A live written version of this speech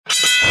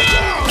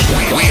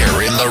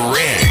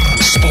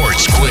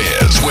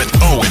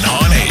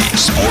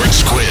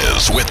Sports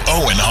Quiz with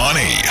Owen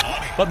Hannie.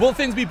 But will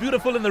things be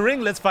beautiful in the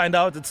ring? Let's find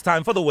out. It's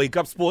time for the Wake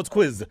Up Sports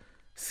Quiz.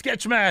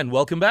 Sketchman,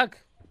 welcome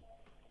back.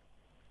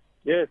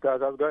 Yes, guys,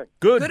 how's it going?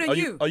 Good. Good, and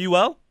you? Are you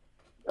well?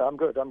 I'm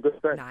good, thanks.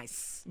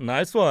 Nice.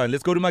 Nice one.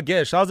 Let's go to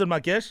Magesh. How's it,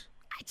 Magesh?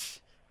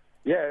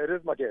 Yeah, it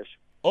is Magesh.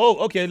 Oh,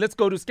 okay. Let's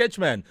go to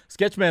Sketchman.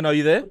 Sketchman, are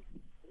you there?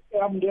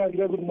 I'm there.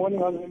 Good morning.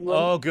 How's everyone?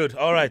 Oh, good.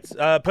 All right.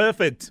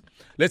 Perfect.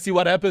 Let's see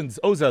what happens.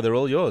 Oza, they're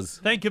all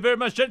yours. Thank you very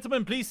much,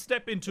 gentlemen. Please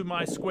step into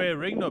my square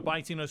ring. No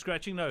biting, no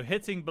scratching, no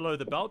hitting below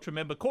the belt.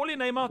 Remember, call your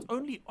name out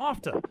only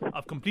after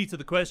I've completed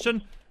the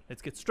question.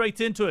 Let's get straight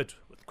into it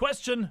with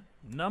question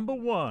number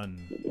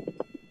 1.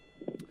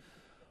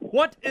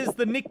 What is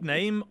the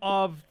nickname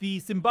of the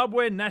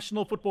Zimbabwe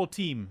national football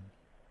team?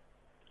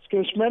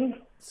 Sketchman,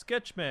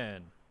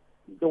 Sketchman.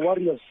 the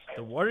Warriors.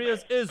 The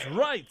Warriors is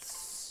right.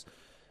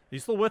 Are you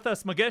still with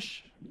us,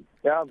 Magesh?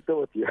 Yeah, I'm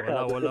still with you.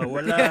 Wala.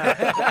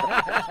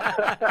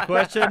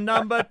 Question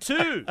number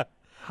 2.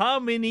 How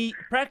many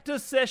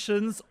practice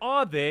sessions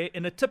are there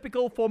in a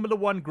typical Formula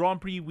One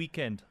Grand Prix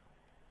weekend?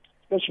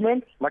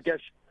 Sketchman,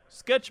 Magesh.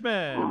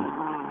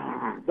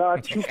 Sketchman. there are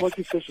 2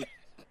 practice sessions.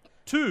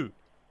 2.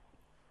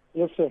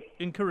 Yes, sir.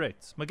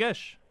 Incorrect.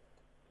 Magesh.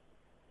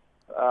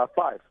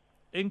 5.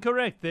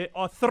 Incorrect. There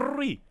are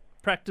 3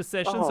 practice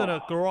sessions in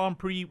a Grand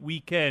Prix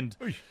weekend.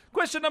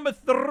 Question number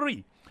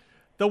 3.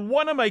 The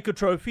Wanamaker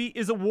Trophy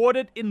is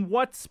awarded in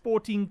what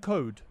sporting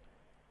code?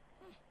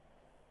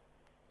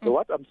 The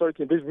what? I'm sorry,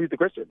 can you please read the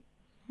question?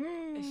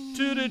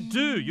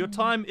 Do. Your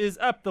time is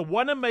up. The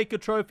Wanamaker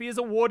Trophy is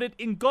awarded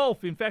in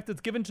golf. In fact,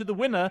 it's given to the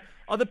winner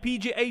of the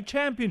PGA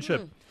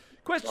Championship.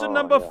 Question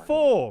number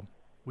 4.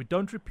 We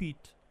don't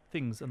repeat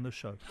things on the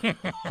show.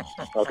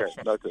 Okay,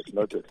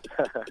 noted.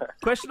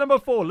 Question number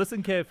 4.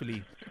 Listen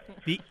carefully.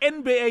 The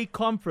NBA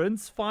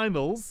Conference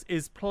Finals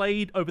is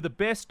played over the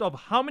best of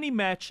how many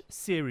match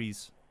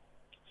series?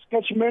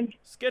 Sketchman,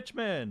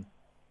 Sketchman.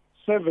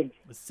 7.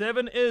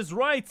 7 is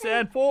right.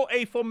 And for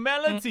a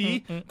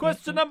formality,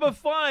 question number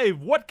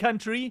 5. What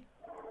country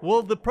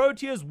will the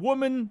Proteas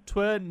women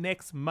tour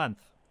next month?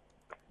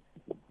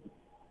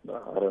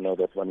 I don't know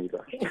that one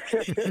either.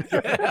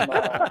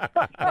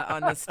 The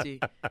honesty.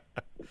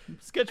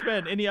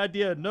 Sketchman, any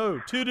idea?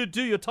 No.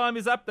 Do. Your time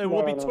is up. They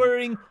will be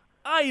touring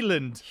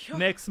Ireland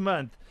next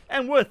month.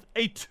 And with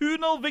a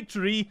 2-0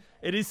 victory,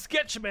 it is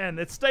Sketchman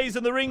that stays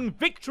in the ring.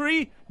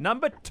 Victory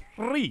number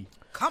 3.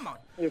 Come on.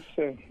 Yes,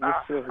 sir.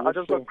 I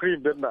just got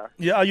creamed, didn't I?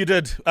 Yeah, you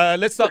did.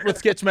 Let's start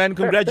with Sketchman.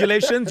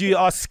 Congratulations. You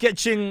are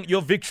sketching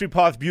your victory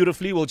path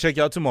beautifully. We'll check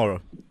you out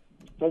tomorrow.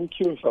 Thank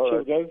you. All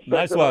right. Guys.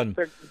 Nice one.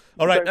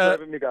 All right. Thanks for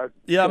having me, guys.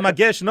 Yeah,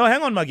 Magesh. No,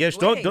 hang on, Magesh.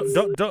 Don't.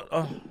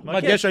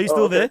 Magesh, are you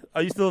still there?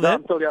 Are you still there?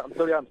 I'm still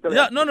here.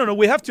 Yeah, no.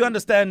 We have to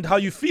understand how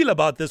you feel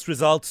about this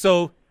result.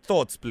 So,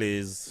 thoughts,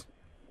 please.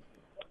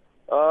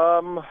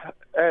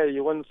 Hey,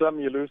 you win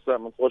some, you lose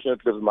some.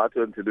 Unfortunately, it's my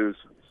turn to lose.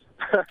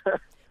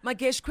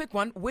 Magesh, quick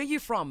one. Where are you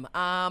from?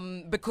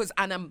 Because,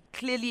 and I'm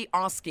clearly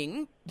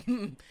asking,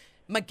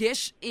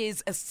 Magesh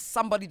is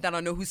somebody that I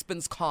know who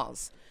spins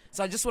cars.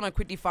 So I just want to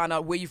quickly find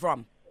out where you're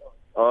from.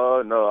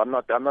 Oh, no, I'm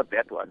not that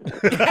one.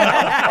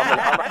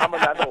 I'm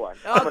another one.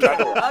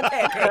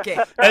 Okay.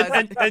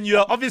 And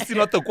you're obviously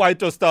not the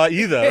Kwaito star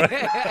either.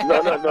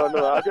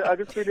 No. I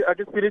just feel it.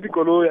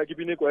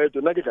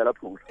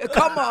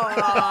 Come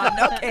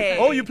on. Okay.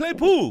 Oh, you play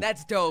pool?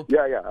 That's dope.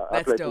 Yeah. I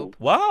That's play dope.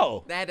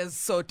 Wow. That is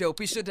so dope.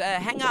 We should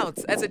hang out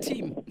as a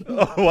team.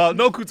 Oh, wow.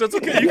 No, Kuts, it's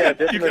okay.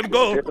 You can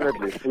go.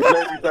 Definitely. We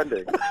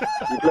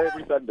play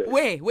every Sunday.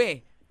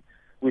 Where?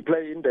 We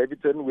play in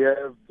Davidson.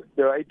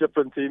 There are 8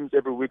 different teams.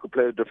 Every week we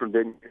play a different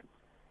venue.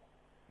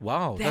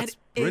 Wow, that's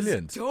That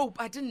brilliant. is dope.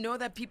 I didn't know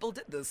that people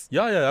did this.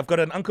 Yeah. I've got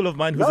an uncle of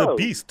mine who's a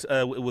beast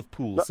with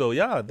pool. So,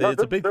 yeah,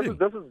 it's a big thing.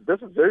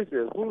 This is very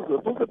serious. Pool's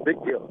a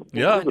big deal.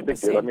 Yeah. Pool's a big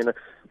deal. I mean,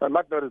 I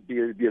might not be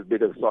as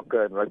big as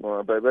soccer and rugby,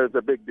 but it's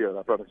a big deal,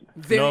 I promise you.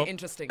 Very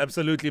interesting.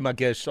 Absolutely,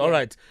 Magesh. All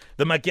right.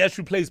 The Magesh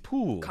who plays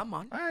pool. Come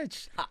on. All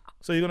right.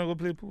 So you're going to go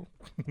play pool?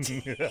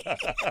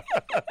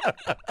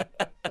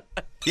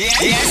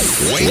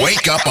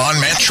 Wake up on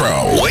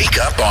Metro. Wake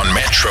up on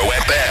Metro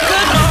FM.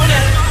 Good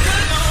morning.